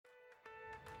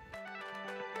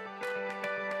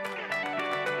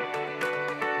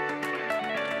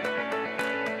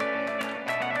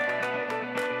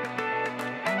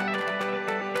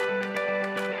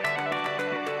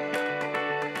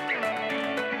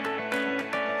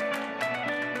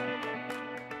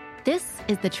This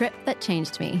is The Trip That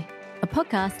Changed Me, a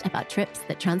podcast about trips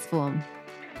that transform.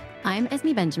 I'm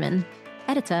Esme Benjamin,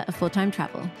 editor of Full Time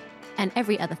Travel, and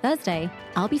every other Thursday,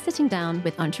 I'll be sitting down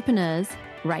with entrepreneurs,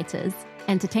 writers,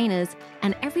 entertainers,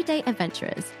 and everyday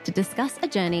adventurers to discuss a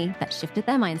journey that shifted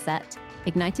their mindset,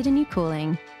 ignited a new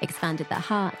calling, expanded their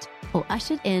heart, or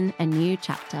ushered in a new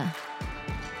chapter.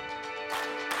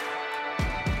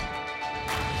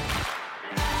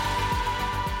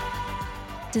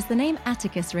 Does the name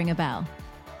Atticus ring a bell?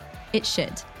 It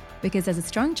should, because there's a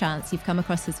strong chance you've come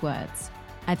across his words,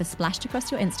 either splashed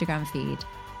across your Instagram feed,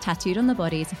 tattooed on the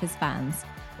bodies of his fans,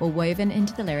 or woven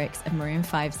into the lyrics of Maroon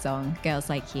 5's song, Girls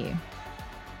Like You.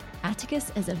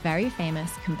 Atticus is a very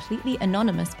famous, completely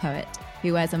anonymous poet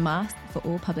who wears a mask for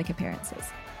all public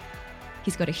appearances.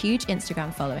 He's got a huge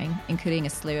Instagram following, including a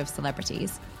slew of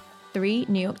celebrities, 3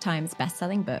 New York Times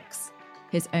best-selling books,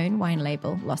 his own wine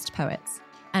label, Lost Poets,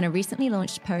 and a recently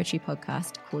launched poetry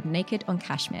podcast called Naked on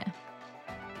Kashmir.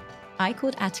 I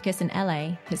called Atticus in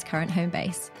LA, his current home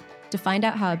base, to find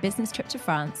out how a business trip to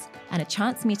France and a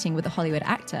chance meeting with a Hollywood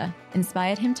actor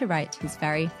inspired him to write his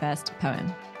very first poem.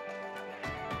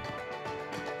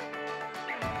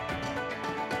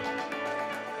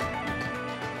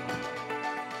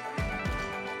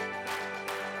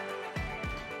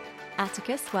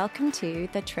 Atticus, welcome to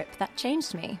The Trip That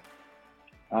Changed Me.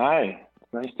 Hi.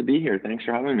 Nice to be here. Thanks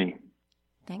for having me.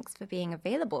 Thanks for being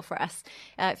available for us.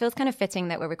 It feels kind of fitting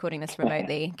that we're recording this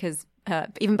remotely because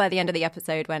even by the end of the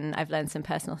episode, when I've learned some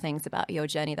personal things about your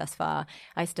journey thus far,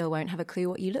 I still won't have a clue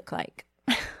what you look like.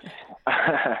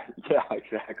 Yeah,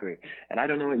 exactly. And I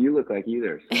don't know what you look like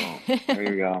either. So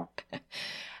there you go.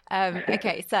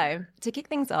 Okay, so to kick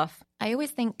things off, I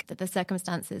always think that the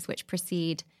circumstances which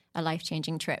precede a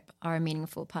life-changing trip are a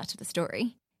meaningful part of the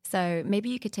story. So maybe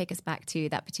you could take us back to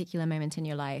that particular moment in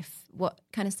your life. What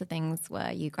kinds of things were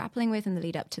you grappling with in the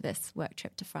lead up to this work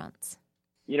trip to France?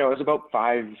 You know, it was about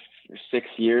 5 or 6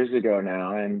 years ago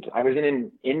now, and I was in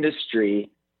an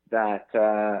industry that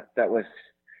was,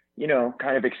 you know,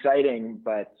 kind of exciting,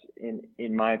 but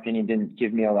in my opinion, didn't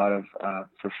give me a lot of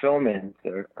fulfillment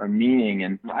or meaning,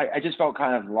 and I just felt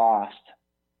kind of lost,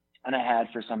 and I had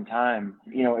for some time.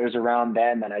 You know, it was around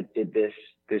then that I did this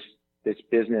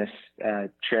business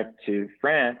trip to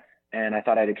France, and I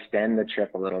thought I'd extend the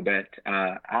trip a little bit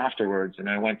afterwards. And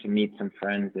I went to meet some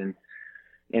friends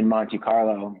in Monte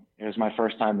Carlo. It was my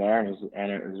first time there,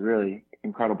 and it was really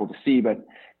incredible to see. But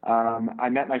I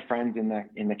met my friends in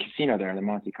the casino there, the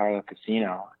Monte Carlo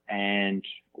casino, and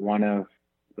one of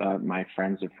my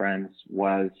friends of friends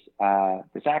was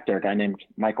this actor, a guy named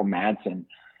Michael Madsen.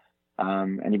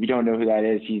 And if you don't know who that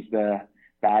is, he's the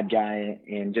bad guy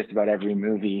in just about every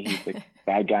movie. He's the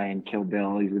bad guy in Kill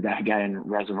Bill. He's the bad guy in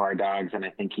Reservoir Dogs, and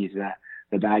I think he's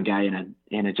the bad guy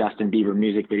in a Justin Bieber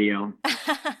music video.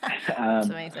 That's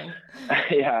amazing.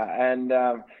 Yeah, and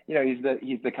you know,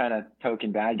 he's the kind of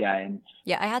token bad guy. And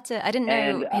yeah, I didn't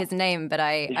know his name, but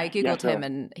I googled him,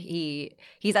 and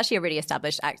he's actually a really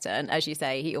established actor. And as you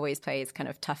say, he always plays kind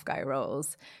of tough guy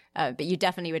roles. But you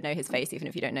definitely would know his face even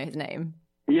if you don't know his name.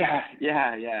 Yeah.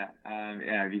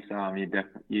 If you saw him,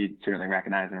 you'd certainly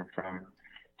recognize him from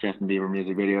Justin Bieber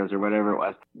music videos or whatever it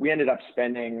was. We ended up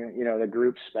spending, you know, the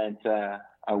group spent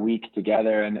a week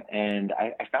together, and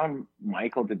I found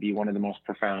Michael to be one of the most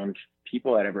profound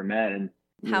people I'd ever met. And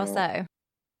how so?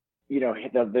 You know,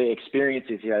 the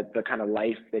experiences he had, the kind of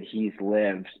life that he's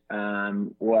lived,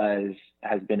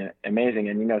 has been amazing.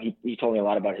 And you know, he told me a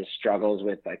lot about his struggles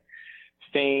with like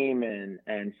fame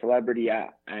and celebrity,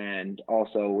 and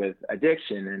also with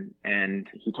addiction. And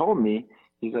he told me,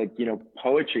 he's like, you know,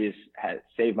 poetry has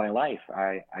saved my life.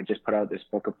 I just put out this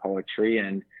book of poetry,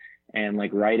 and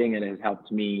like writing it has helped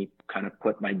me kind of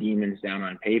put my demons down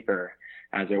on paper,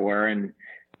 as it were. And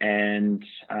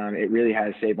it really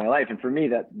has saved my life. And for me,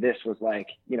 that this was like,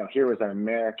 you know, here was an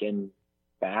American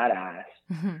badass,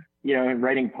 you know,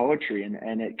 writing poetry,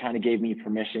 and it kind of gave me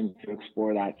permission to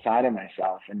explore that side of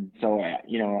myself. And so,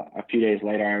 you know, a few days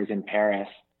later, I was in Paris,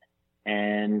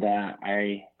 and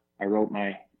I wrote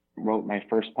my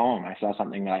first poem. I saw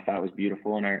something that I thought was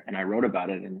beautiful, and I wrote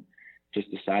about it, and just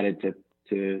decided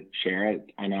to share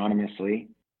it anonymously.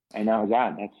 And that was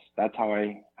that. That's how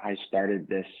I started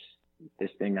this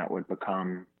thing that would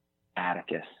become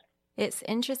Atticus. It's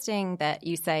interesting that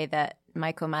you say that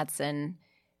Michael Madsen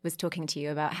was talking to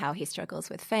you about how he struggles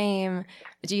with fame.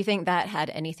 Do you think that had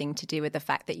anything to do with the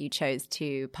fact that you chose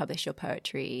to publish your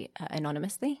poetry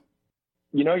anonymously?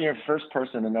 You know, you're the first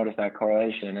person to notice that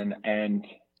correlation, and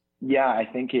yeah, I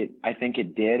think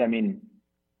it did. I mean,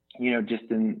 you know, just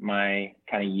in my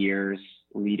kind of years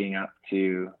leading up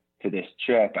to this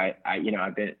trip,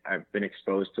 I've been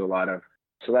exposed to a lot of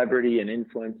celebrity and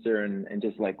influencer and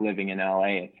just like living in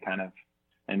LA, it's kind of,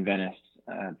 in Venice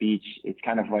Beach, it's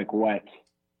kind of like what,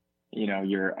 you know,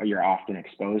 you're often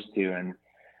exposed to. And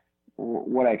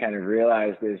what I kind of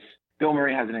realized is Bill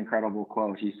Murray has an incredible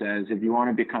quote. He says, if you want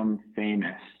to become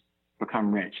famous,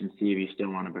 become rich and see if you still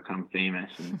want to become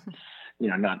famous. And, you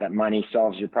know, not that money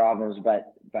solves your problems,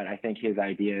 but I think his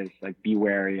idea is like, be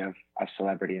wary of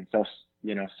celebrity. And so,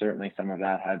 you know, certainly some of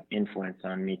that had influence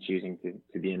on me choosing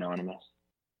to be anonymous.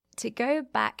 To go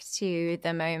back to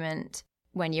the moment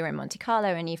when you were in Monte Carlo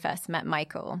and you first met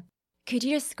Michael, could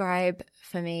you describe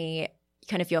for me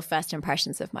kind of your first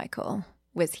impressions of Michael?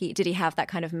 Did he have that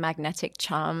kind of magnetic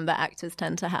charm that actors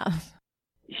tend to have?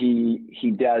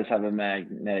 He does have a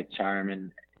magnetic charm,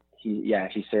 and he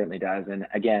certainly does. And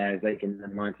again, I was like in the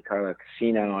Monte Carlo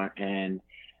casino, and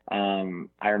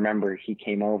I remember he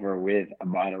came over with a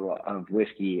bottle of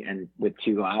whiskey and with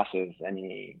 2 glasses, and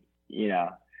he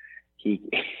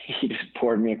just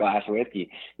poured me a glass of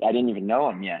whiskey. I didn't even know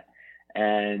him yet,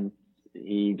 and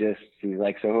he's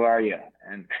like, so who are you?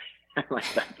 And like,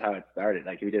 that's how it started.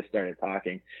 Like, we just started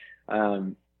talking.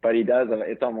 But he does,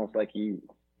 it's almost like he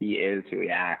is who he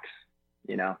acts,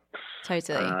 you know?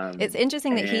 Totally. It's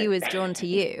interesting that he was drawn to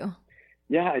you.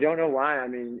 Yeah, I don't know why. I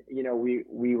mean, you know,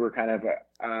 we were kind of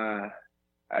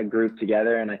a group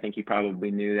together, and I think he probably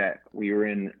knew that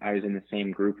I was in the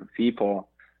same group of people.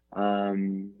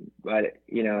 But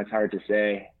you know, it's hard to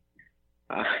say.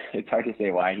 It's hard to say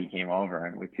why he came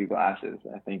over with 2 glasses.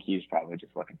 I think he was probably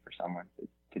just looking for someone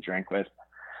to drink with.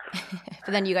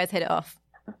 But then you guys hit it off.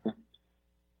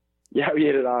 Yeah, we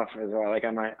hit it off as well. Like,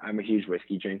 I'm a huge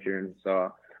whiskey drinker, and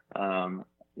so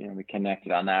you know, we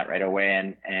connected on that right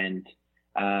away, and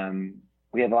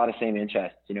we have a lot of same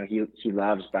interests. You know, he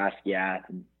loves Basquiat,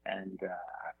 and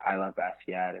I love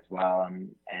Basquiat as well,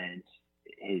 and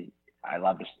I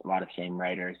love a lot of the same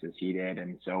writers as he did,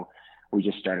 and so we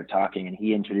just started talking, and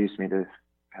he introduced me to this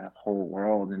kind of whole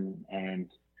world, and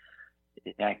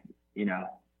it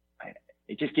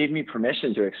just gave me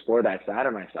permission to explore that side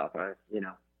of myself, you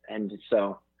know, and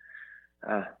so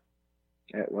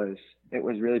it was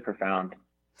really profound,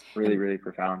 really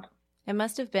profound. It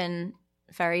must have been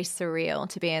very surreal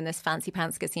to be in this fancy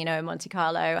pants casino in Monte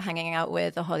Carlo, hanging out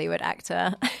with a Hollywood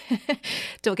actor,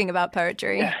 talking about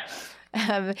poetry. Yeah.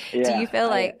 Do you feel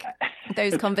like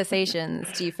those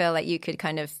conversations, do you feel like you could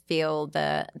kind of feel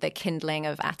the kindling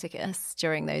of Atticus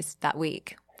during that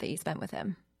week that you spent with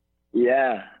him?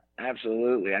 Yeah,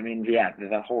 absolutely. I mean, yeah,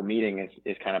 the whole meeting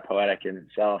is kind of poetic in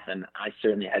itself, and I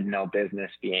certainly had no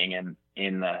business being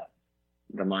in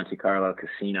the Monte Carlo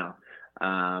casino.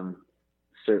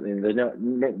 Certainly there's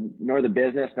nor the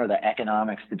business nor the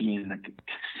economics to be in the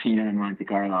casino in Monte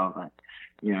Carlo, but,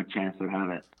 you know, chance would have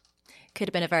it. Could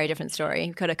have been a very different story.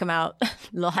 You could have come out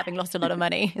having lost a lot of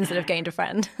money instead of gained a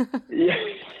friend. Yeah,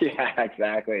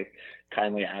 exactly.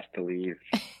 Kindly asked to leave.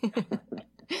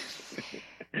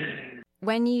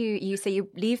 When you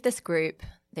leave this group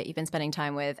that you've been spending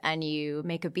time with and you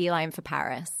make a beeline for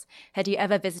Paris, had you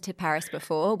ever visited Paris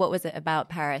before? What was it about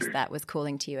Paris that was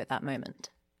calling to you at that moment?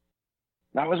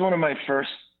 That was one of my first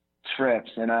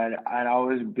trips, and I'd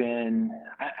always been,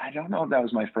 I don't know if that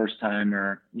was my first time,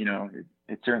 or, you know,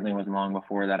 it certainly was long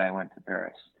before that I went to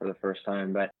Paris for the first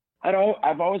time, but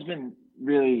I've always been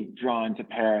really drawn to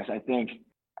Paris. I think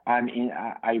I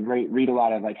read a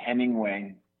lot of like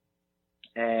Hemingway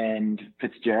and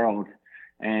Fitzgerald,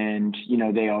 and, you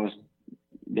know,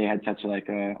 they had such like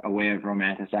a way of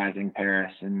romanticizing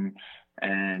Paris, and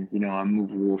you know, a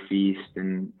Mouvement feast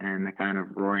and the kind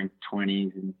of Roaring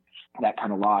Twenties and that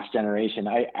kind of lost generation.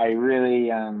 I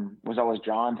really was always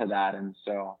drawn to that, and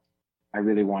so I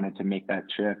really wanted to make that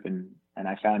trip, and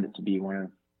I found it to be one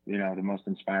of, you know, the most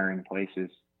inspiring places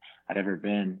I'd ever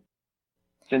been.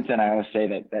 Since then, I always say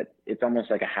that it's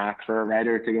almost like a hack for a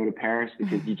writer to go to Paris,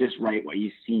 because you just write what you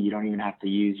see. You don't even have to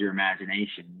use your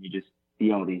imagination. You just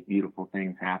see all these beautiful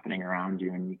things happening around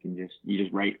you, and you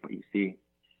just write what you see.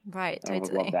 Right, I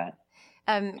totally. love that.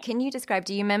 Can you describe,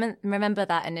 do you remember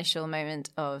that initial moment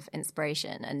of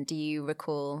inspiration, and do you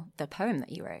recall the poem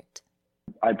that you wrote?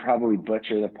 I'd probably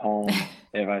butcher the poem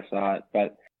if I saw it,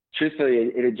 but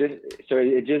truthfully, it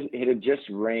had just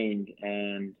rained,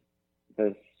 and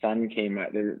the sun came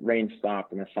out. The rain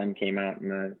stopped, and the sun came out, and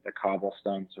the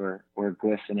cobblestones were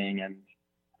glistening, and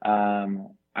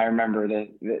I remember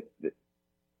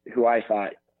who I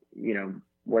thought, you know,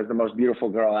 was the most beautiful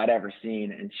girl I'd ever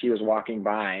seen, and she was walking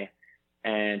by,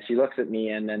 and she looks at me,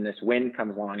 and then this wind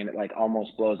comes along, and it like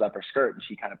almost blows up her skirt, and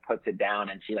she kind of puts it down,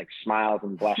 and she like smiles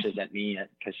and blushes at me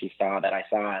because she saw that I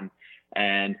saw him,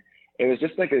 and it was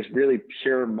just like this really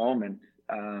pure moment,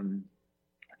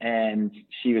 and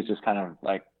she was just kind of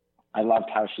like, I loved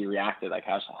how she reacted, like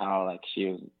how like she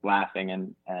was laughing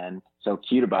and so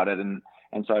cute about it. And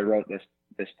so I wrote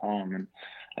this poem,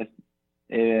 and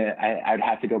I'd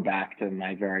have to go back to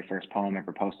my very first poem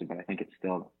ever posted, but I think it's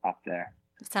still up there.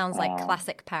 Sounds like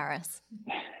classic Paris.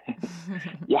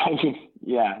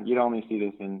 Yeah, you'd only see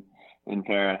this in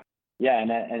Paris. Yeah,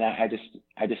 and I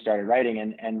just started writing,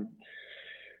 and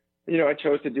you know, I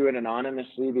chose to do it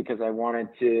anonymously because I wanted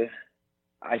to.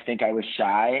 I think I was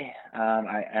shy,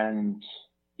 I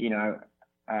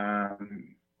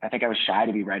think I was shy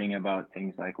to be writing about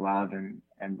things like love and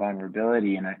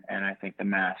vulnerability, and I think the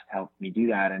mask helped me do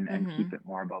that and keep it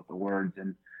more about the words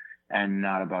and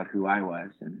not about who I was,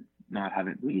 and not have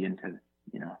it bleed into,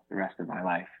 you know, the rest of my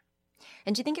life.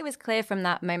 And do you think it was clear from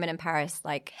that moment in Paris,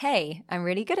 like, hey, I'm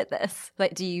really good at this?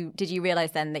 Like, did you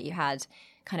realize then that you had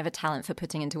kind of a talent for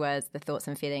putting into words the thoughts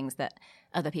and feelings that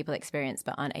other people experience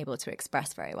but aren't able to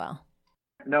express very well?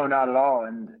 No, not at all.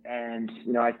 And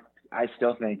you know, I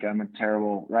still think I'm a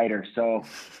terrible writer. So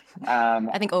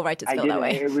I think all writers feel that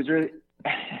way. It was really,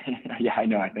 yeah, I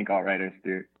know. I think all writers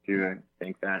do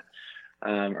think that,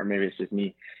 or maybe it's just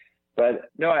me.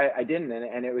 But no, I didn't,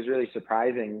 and it was really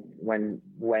surprising when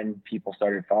people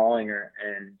started following her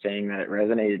and saying that it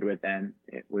resonated with them.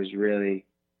 It was really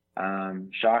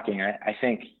shocking. I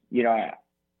think, you know,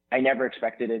 I never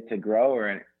expected it to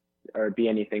grow or be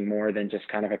anything more than just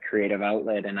kind of a creative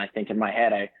outlet. And I think in my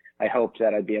head, I hoped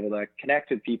that I'd be able to connect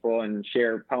with people and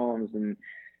share poems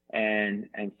and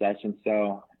such. And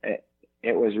so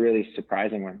it was really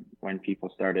surprising when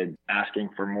people started asking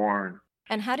for more.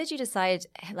 And how did you decide,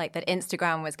 like, that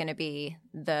Instagram was going to be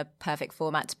the perfect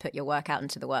format to put your work out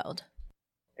into the world?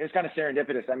 It was kind of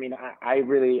serendipitous. I mean, I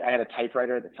had a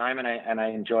typewriter at the time, and I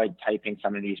enjoyed typing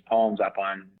some of these poems up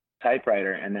on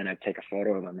typewriter, and then I'd take a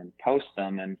photo of them and post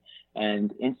them,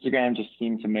 and Instagram just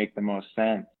seemed to make the most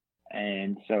sense.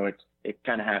 And so it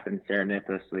kind of happened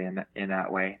serendipitously in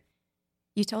that way.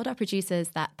 You told our producers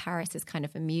that Paris is kind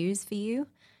of a muse for you.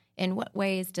 In what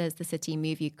ways does the city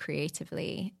move you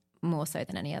creatively more so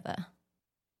than any other?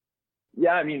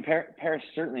 Yeah, I mean, Paris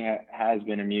certainly has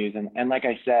been a muse. And like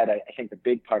I said, I think the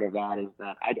big part of that is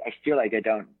that I feel like I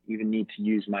don't even need to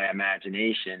use my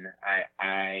imagination.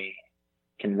 I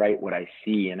can write what I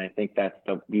see. And I think that's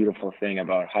the beautiful thing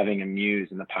about having a muse,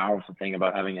 and the powerful thing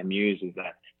about having a muse is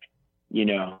that, you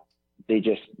know, they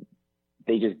just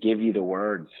give you the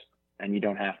words, and you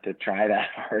don't have to try that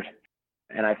hard.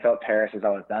 And I felt Paris has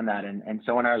always done that. And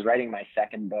so when I was writing my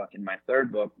second book and my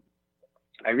third book,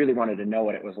 I really wanted to know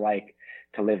what it was like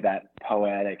to live that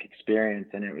poetic experience.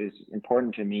 And it was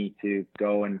important to me to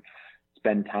go and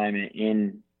spend time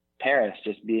in Paris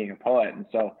just being a poet. And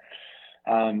so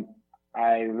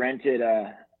I rented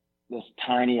this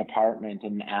tiny apartment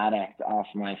in an attic off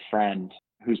my friend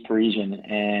who's Parisian.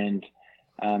 And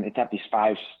it's got these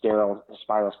 5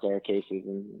 spiral staircases,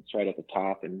 and it's right at the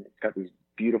top. And it's got these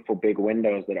beautiful big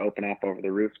windows that open up over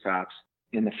the rooftops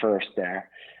in the first there.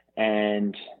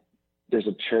 And there's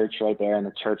a church right there, and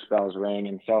the church bells ring.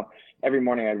 And so every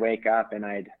morning I'd wake up and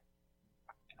I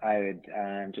would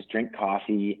just drink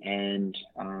coffee and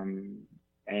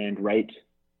write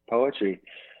poetry.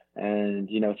 And,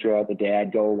 you know, throughout the day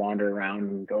I'd go wander around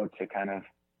and go to kind of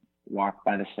walk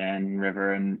by the Seine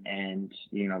River and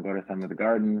you know, go to some of the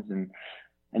gardens, and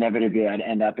inevitably I'd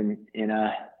end up in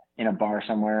a bar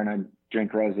somewhere, and I'd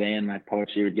drink rosé, and my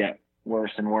poetry would get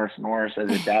worse and worse and worse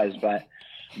as it does. But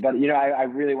you know, I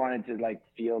really wanted to like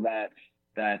feel that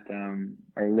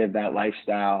or live that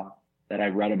lifestyle that I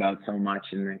read about so much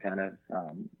in the kind of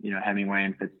you know, Hemingway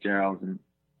and Fitzgerald and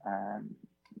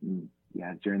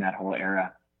yeah, during that whole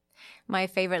era. My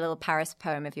favorite little Paris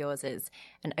poem of yours is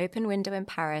 "An open window in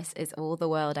Paris is all the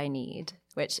world I need,"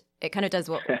 which it kind of does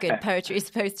what good poetry is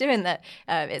supposed to, in that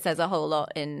it says a whole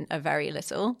lot in a very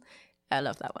little. I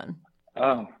love that one.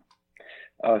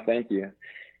 Oh, thank you.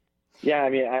 Yeah, I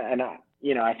mean,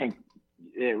 you know, I think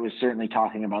it was certainly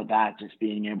talking about that, just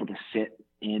being able to sit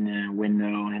in a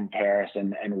window in Paris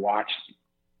and watch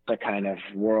the kind of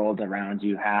world around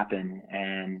you happen.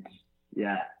 And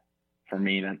yeah, for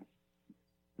me,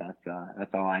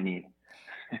 that's all I need.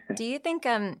 Do you think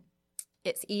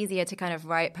it's easier to kind of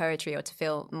write poetry or to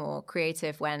feel more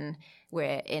creative when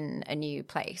we're in a new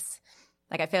place?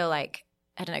 Like, I feel like,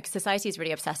 I don't know, society is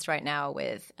really obsessed right now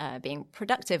with being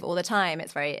productive all the time.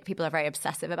 People are very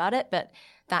obsessive about it, but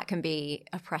that can be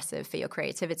oppressive for your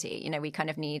creativity. You know, we kind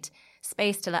of need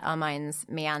space to let our minds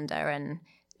meander and,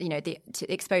 you know, the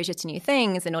exposure to new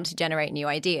things in order to generate new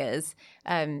ideas.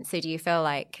 So do you feel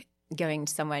like going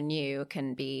to somewhere new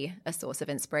can be a source of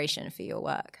inspiration for your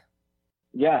work?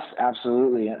 Yes,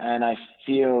 absolutely. And I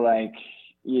feel like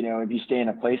if you stay in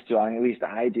a place too long, at least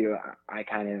I do,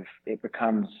 it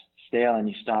becomes stale and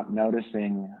you stop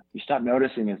noticing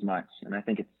as much. And I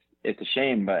think it's a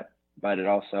shame, but it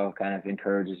also kind of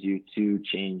encourages you to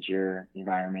change your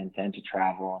environment and to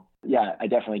travel. Yeah, I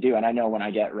definitely do. And I know when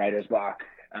I get writer's block,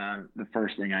 the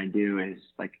first thing I do is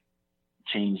like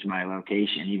change my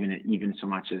location, even so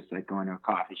much as like going to a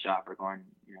coffee shop or going,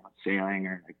 sailing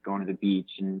or like going to the beach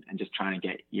and just trying to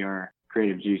get your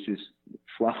creative juices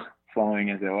flowing,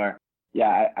 as it were.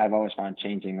 Yeah, I've always found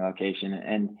changing location,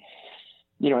 and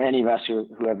any of us who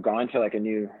have gone to like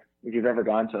if you've ever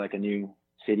gone to like a new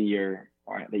city or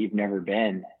that you've never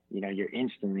been, you're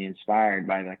instantly inspired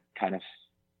by the kind of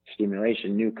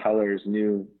stimulation, new colors,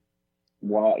 new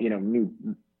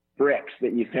new bricks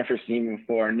that you've never seen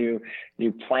before, new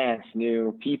plants,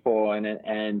 new people,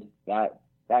 and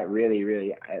that really,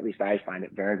 really, at least I find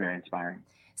it very, very inspiring.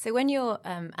 So when you're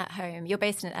at home, you're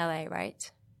based in LA,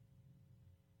 right?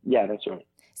 Yeah, that's right.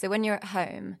 So when you're at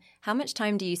home, how much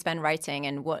time do you spend writing,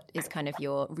 and what is kind of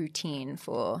your routine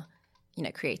for,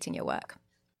 creating your work?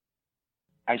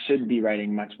 I should be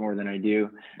writing much more than I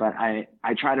do, but I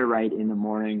try to write in the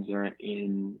mornings or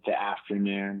in the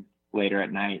afternoon, later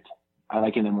at night. I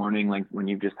like in the morning, like when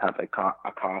you just have like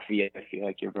a coffee, I feel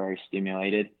like you're very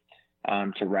stimulated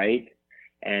to write.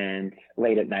 And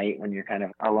late at night when you're kind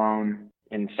of alone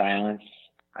in silence,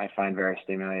 I find very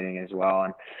stimulating as well.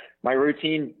 And my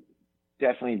routine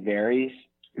definitely varies.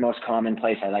 Most common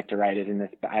place I like to write is in this.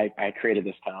 I created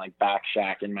this kind of like back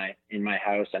shack in my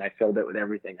house, and I filled it with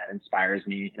everything that inspires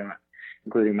me,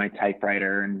 including my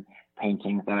typewriter and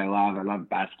paintings that I love. I love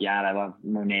Basquiat, I love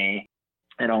Monet,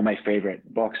 and all my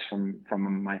favorite books from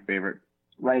my favorite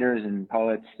writers and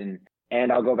poets,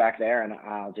 and I'll go back there and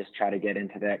I'll just try to get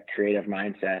into that creative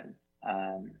mindset.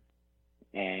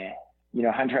 And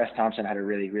Hunter S. Thompson had a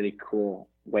really, really cool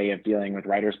way of dealing with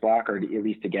writer's block, or at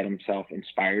least to get himself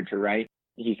inspired to write.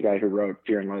 He's the guy who wrote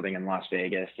Fear and Loathing in Las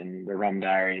Vegas and The Rum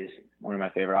Diaries, one of my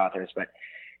favorite authors. But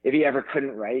if he ever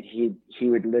couldn't write, he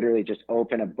would literally just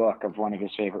open a book of one of his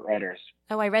favorite writers.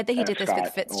 Oh, I read that he did this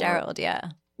with Fitzgerald, yeah.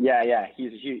 Yeah.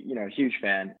 He's a huge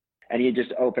fan. And he'd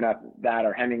just open up that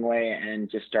or Hemingway and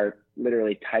just start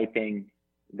literally typing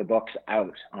the books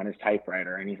out on his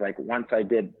typewriter. And he's like, once I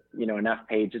did, enough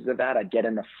pages of that, I'd get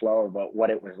in the flow about what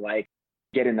it was like,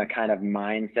 get in the kind of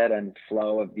mindset and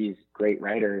flow of these great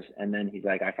writers. And then he's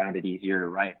like, I found it easier to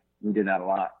write. He did that a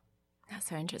lot. That's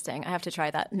so interesting. I have to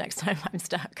try that next time I'm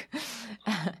stuck.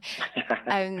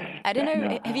 I don't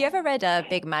know. Have you ever read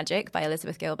Big Magic by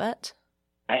Elizabeth Gilbert?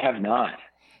 I have not.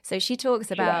 So she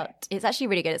talks about, it's actually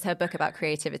really good. It's her book about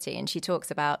creativity. And she talks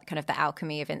about kind of the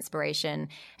alchemy of inspiration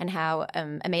and how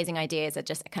amazing ideas are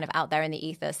just kind of out there in the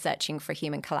ether searching for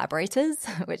human collaborators,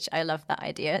 which I love that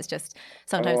idea. It's just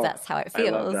sometimes that's how it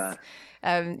feels. I love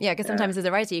that. Because sometimes as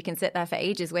a writer, you can sit there for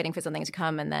ages waiting for something to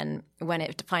come. And then when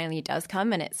it finally does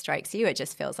come and it strikes you, it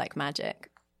just feels like magic.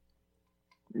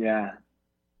 Yeah,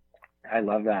 I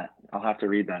love that. I'll have to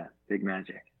read that. Big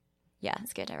Magic. Yeah,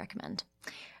 it's good. I recommend.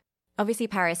 Obviously,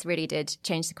 Paris really did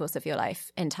change the course of your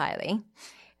life entirely.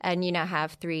 And you now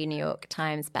have 3 New York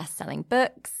Times best-selling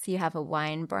books. You have a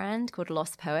wine brand called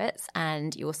Lost Poets,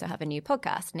 and you also have a new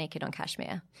podcast, Naked on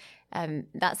Kashmir.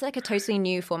 That's like a totally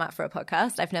new format for a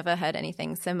podcast. I've never heard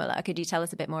anything similar. Could you tell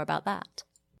us a bit more about that?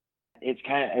 It's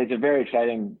a very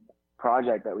exciting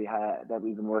project that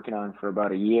we've been working on for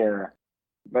about a year.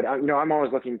 But I'm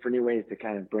always looking for new ways to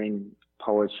kind of bring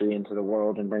poetry into the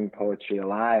world and bring poetry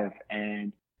alive.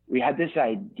 And we had this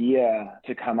idea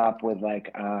to come up with like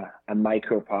a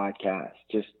micro podcast,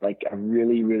 just like a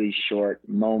really, really short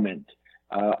moment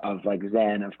of like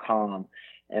zen, of calm.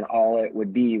 And all it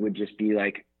would just be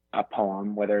like a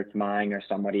poem, whether it's mine or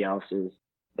somebody else's,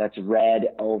 that's read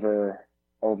over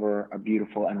a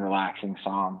beautiful and relaxing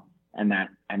song. And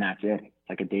that's it. It's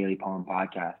like a daily poem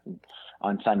podcast. And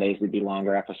on Sundays, there'd be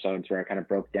longer episodes where I kind of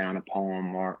broke down a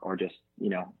poem or just,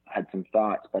 had some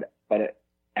thoughts, but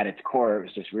at its core, it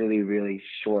was just really, really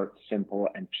short, simple,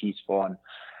 and peaceful.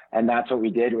 And that's what we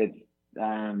did with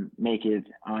Naked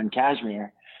on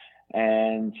Kashmir.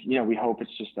 And, we hope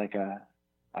it's just like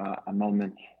a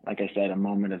moment, like I said, a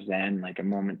moment of zen, like a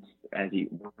moment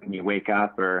when you wake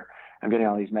up. Or I'm getting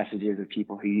all these messages of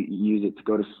people who use it to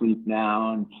go to sleep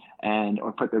now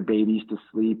or put their babies to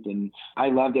sleep. And I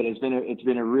loved it. It's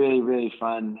been a really, really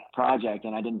fun project,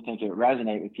 and I didn't think it would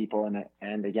resonate with people.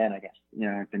 And again, I guess,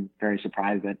 I've been very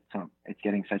surprised that it's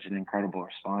getting such an incredible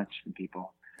response from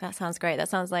people. That sounds great. That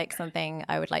sounds like something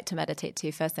I would like to meditate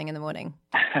to first thing in the morning.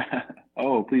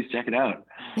 Oh, please check it out.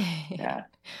 Yeah.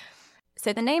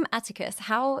 So the name Atticus,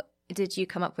 how did you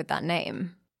come up with that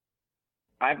name?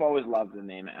 I've always loved the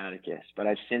name Atticus, but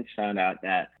I've since found out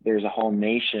that there's a whole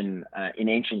nation in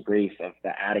ancient Greece of the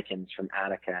Atticans from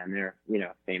Attica, and they're,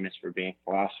 famous for being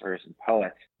philosophers and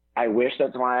poets. I wish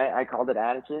that's why I called it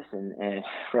Atticus, and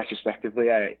retrospectively,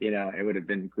 it would have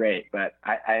been great. But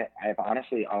I've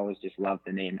honestly always just loved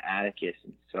the name Atticus,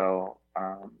 and so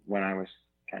when I was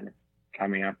kind of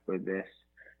coming up with this,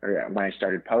 or when I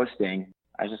started posting,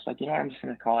 I was just like, I'm just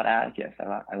going to call it Atticus.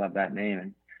 I love that name,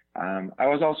 and I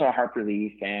was also a Harper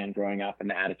Lee fan growing up, and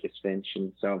the Atticus Finch,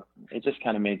 and so it just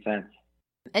kind of made sense.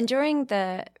 And during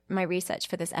my research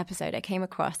for this episode, I came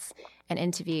across an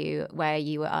interview where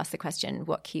you were asked the question,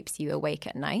 what keeps you awake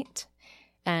at night?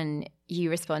 And you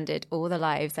responded, all the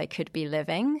lives I could be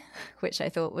living, which I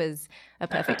thought was a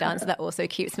perfect answer that also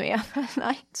keeps me up at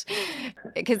night.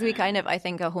 Because we kind of, I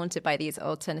think, are haunted by these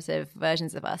alternative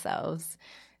versions of ourselves.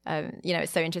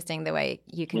 It's so interesting the way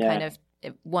you can kind of,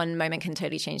 one moment can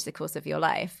totally change the course of your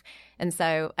life. And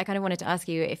so I kind of wanted to ask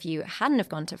you, if you hadn't have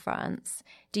gone to France,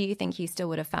 do you think you still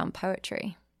would have found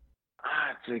poetry?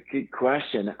 It's a good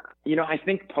question. I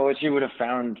think poetry would have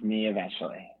found me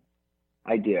eventually.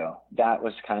 I do. That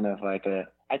was kind of like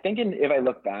I think if I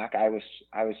look back, I was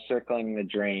circling the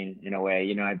drain in a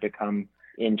way. I'd become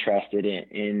interested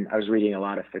in I was reading a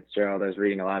lot of Fitzgerald. I was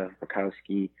reading a lot of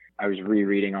Bukowski. I was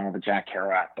rereading all the Jack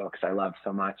Kerouac books I loved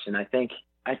so much. And I think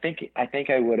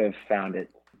I would have found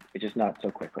it, just not so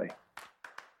quickly.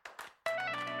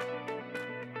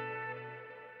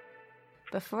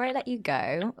 Before I let you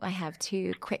go, I have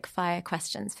 2 quick fire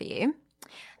questions for you.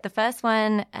 The first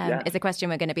one is a question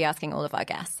we're going to be asking all of our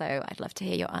guests, so I'd love to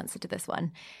hear your answer to this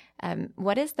one.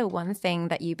 What is the one thing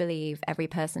that you believe every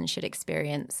person should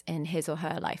experience in his or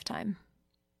her lifetime?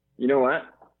 You know what?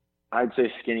 I'd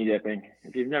say skinny dipping.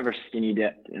 If you've never skinny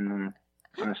dipped on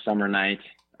a summer night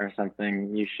or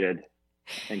something, you should.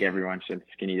 I think everyone should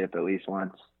skinny dip at least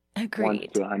once. Agreed.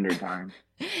 Once to 100 times.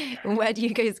 Where do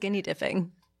you go skinny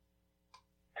dipping?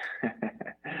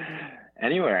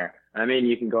 Anywhere. I mean,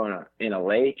 you can go in a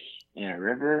lake, in a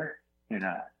river, in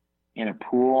a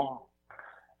pool.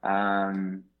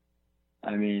 In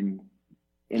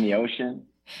the ocean.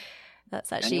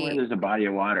 That's actually anywhere there's a body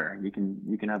of water, you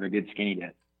can have a good skinny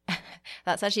dip.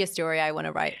 That's actually a story I want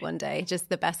to write one day. Just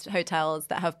the best hotels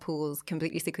that have pools,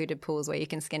 completely secluded pools where you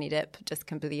can skinny dip, just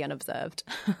completely unobserved.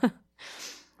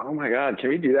 Oh my God, can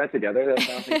we do that together? That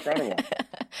sounds incredible.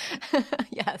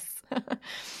 Yes.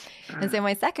 And so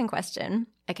my second question,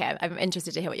 okay, I'm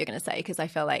interested to hear what you're going to say because I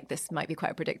feel like this might be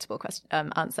quite a predictable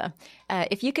answer.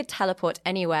 If you could teleport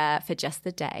anywhere for just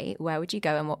the day, where would you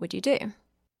go and what would you do?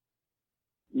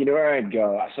 You know where I'd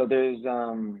go? So there's,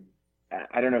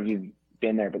 I don't know if you've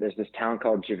been there, but there's this town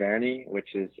called Giverny,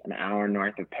 which is an hour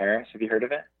north of Paris. Have you heard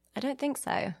of it? I don't think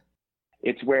so.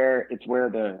 It's where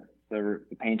the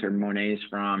painter Monet is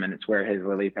from, and it's where his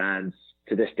lily pads,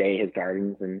 to this day, his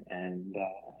gardens and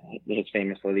his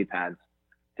famous lily pads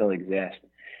still exist.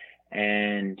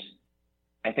 And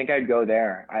I think I'd go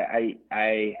there.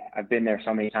 I've been there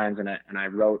so many times, and I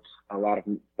wrote a lot of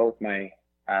both my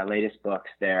latest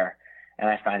books there, and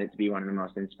I find it to be one of the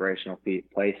most inspirational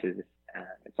places.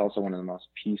 It's also one of the most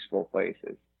peaceful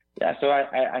places. Yeah, so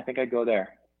I think I'd go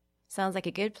there. Sounds like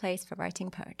a good place for writing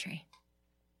poetry.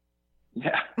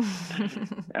 Yeah,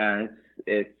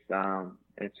 it's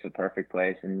the perfect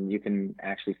place, and you can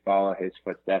actually follow his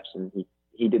footsteps. And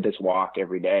he did this walk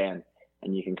every day,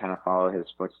 and you can kind of follow his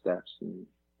footsteps,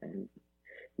 and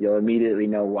you'll immediately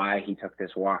know why he took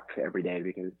this walk every day,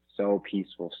 because it's so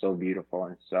peaceful, so beautiful,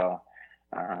 and so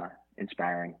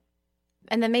inspiring.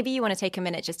 And then maybe you want to take a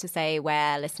minute just to say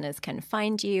where listeners can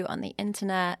find you on the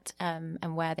internet,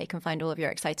 and where they can find all of your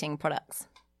exciting products.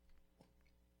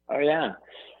 Oh yeah.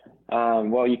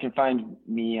 Well, you can find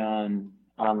me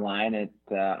online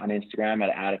on Instagram at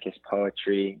Atticus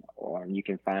Poetry, or you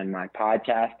can find my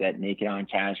podcast at Naked on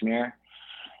Cashmere,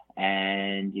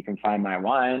 and you can find my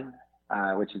wine,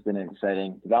 which has been an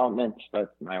exciting development,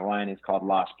 but my wine is called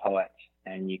Lost Poet,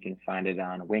 and you can find it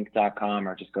on wink.com,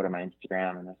 or just go to my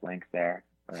Instagram and there's links there,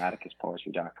 or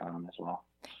atticuspoetry.com as well.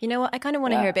 You know what? I kind of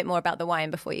want to hear a bit more about the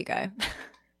wine before you go.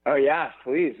 Oh yeah,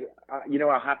 please.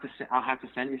 I'll have to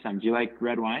send you some. Do you like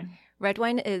red wine? Red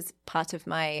wine is part of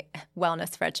my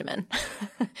wellness regimen.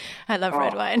 I love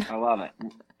red wine. I love it.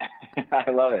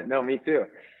 I love it. No, me too.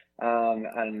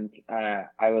 And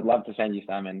I would love to send you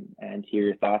some and hear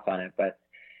your thoughts on it. But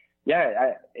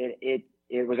yeah,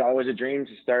 it was always a dream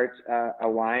to start a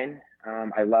wine.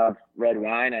 I love red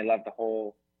wine. I love the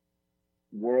whole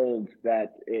world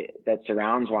that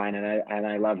surrounds wine, and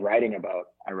I love writing about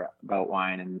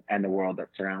wine and the world that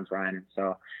surrounds wine. And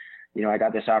so, I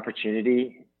got this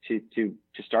opportunity to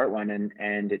start one,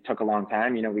 and it took a long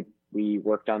time. we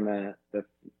worked on the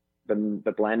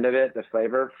blend of it, the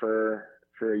flavor for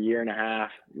a year and a half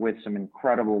with some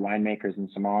incredible winemakers and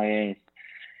sommeliers,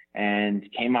 and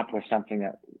came up with something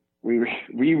that we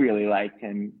really liked.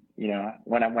 And, you know,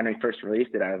 when we first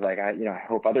released it, I was like, I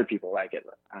hope other people like it.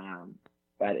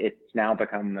 But it's now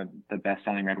become the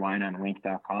best-selling red wine on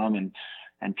Winc.com,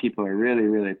 and people are really,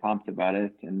 really pumped about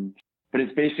it. But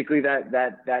it's basically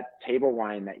that table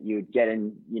wine that you'd get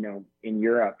in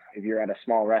Europe. If you're at a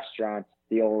small restaurant,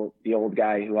 the old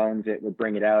guy who owns it would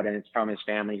bring it out, and it's from his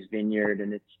family's vineyard,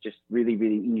 and it's just really,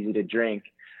 really easy to drink.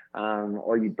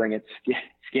 Or you'd bring it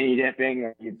skinny dipping,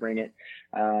 or you'd bring it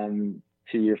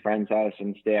to your friend's house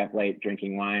and stay up late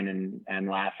drinking wine and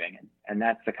laughing. And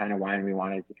that's the kind of wine we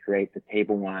wanted to create, the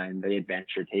table wine, the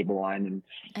adventure table wine. And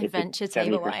adventure it's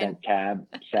table 70% wine. Cab,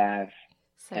 Sav,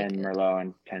 So 10 good.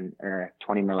 Merlot and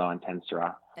 20 Merlot and 10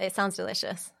 Syrah. It sounds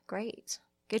delicious. Great.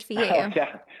 Good for you.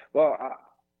 Yeah. Well,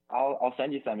 I'll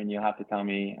send you some, and you'll have to tell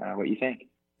me what you think.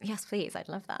 Yes, please. I'd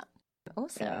love that.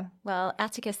 Awesome. Yeah. Well,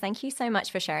 Atticus, thank you so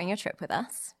much for sharing your trip with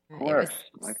us. Of course.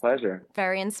 My pleasure.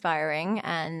 Very inspiring,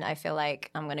 and I feel like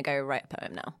I'm going to go write a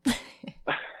poem now.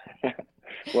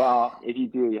 Well, if you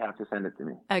do, you have to send it to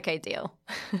me. Okay, deal.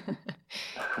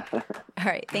 All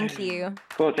right. Thank you.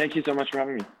 Cool. Thank you so much for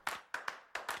having me.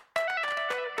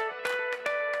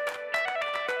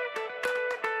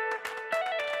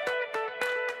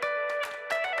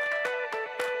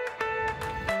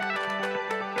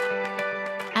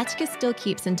 Atticus still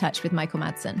keeps in touch with Michael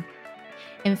Madsen.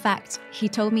 In fact, he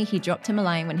told me he dropped him a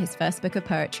line when his first book of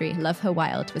poetry, Love Her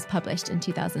Wild, was published in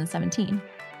 2017.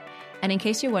 And in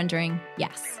case you're wondering,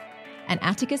 yes, an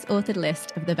Atticus-authored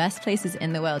list of the best places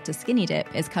in the world to skinny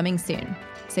dip is coming soon,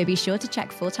 so be sure to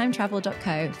check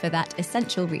fulltimetravel.co for that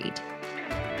essential read.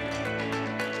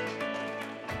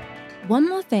 One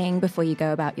more thing before you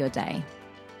go about your day.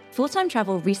 Full-Time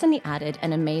Travel recently added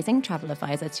an amazing travel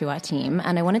advisor to our team,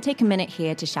 and I want to take a minute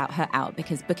here to shout her out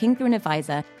because booking through an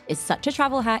advisor is such a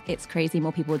travel hack, it's crazy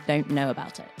more people don't know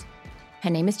about it.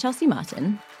 Her name is Chelsea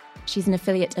Martin. She's an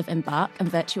affiliate of Embark and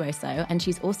Virtuoso, and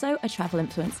she's also a travel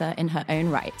influencer in her own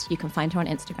right. You can find her on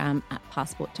Instagram at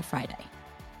Passport to Friday.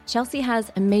 Chelsea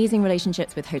has amazing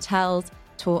relationships with hotels,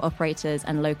 tour operators,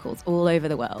 and locals all over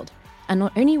the world. And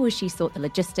not only will she sort the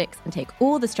logistics and take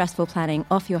all the stressful planning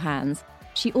off your hands,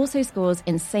 she also scores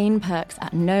insane perks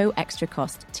at no extra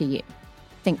cost to you.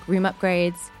 Think room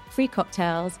upgrades, free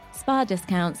cocktails, spa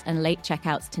discounts, and late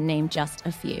checkouts, to name just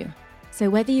a few. So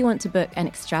whether you want to book an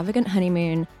extravagant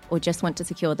honeymoon or just want to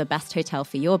secure the best hotel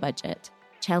for your budget,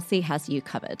 Chelsea has you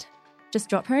covered. Just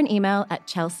drop her an email at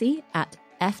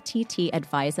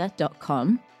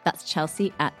chelsea@fttadvisor.com. That's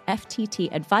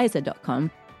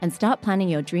chelsea@fttadvisor.com, and start planning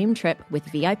your dream trip with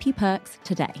VIP perks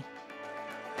today.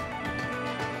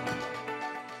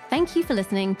 Thank you for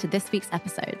listening to this week's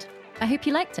episode. I hope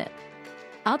you liked it.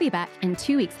 I'll be back in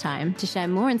 2 weeks' time to share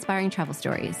more inspiring travel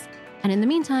stories. And in the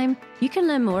meantime, you can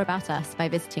learn more about us by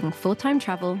visiting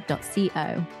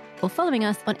fulltimetravel.co or following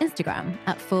us on Instagram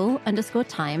at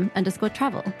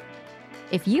full_time_travel.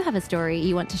 If you have a story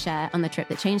you want to share on the trip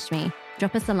that changed me,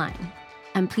 drop us a line.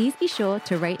 And please be sure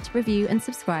to rate, review, and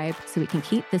subscribe so we can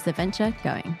keep this adventure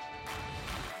going.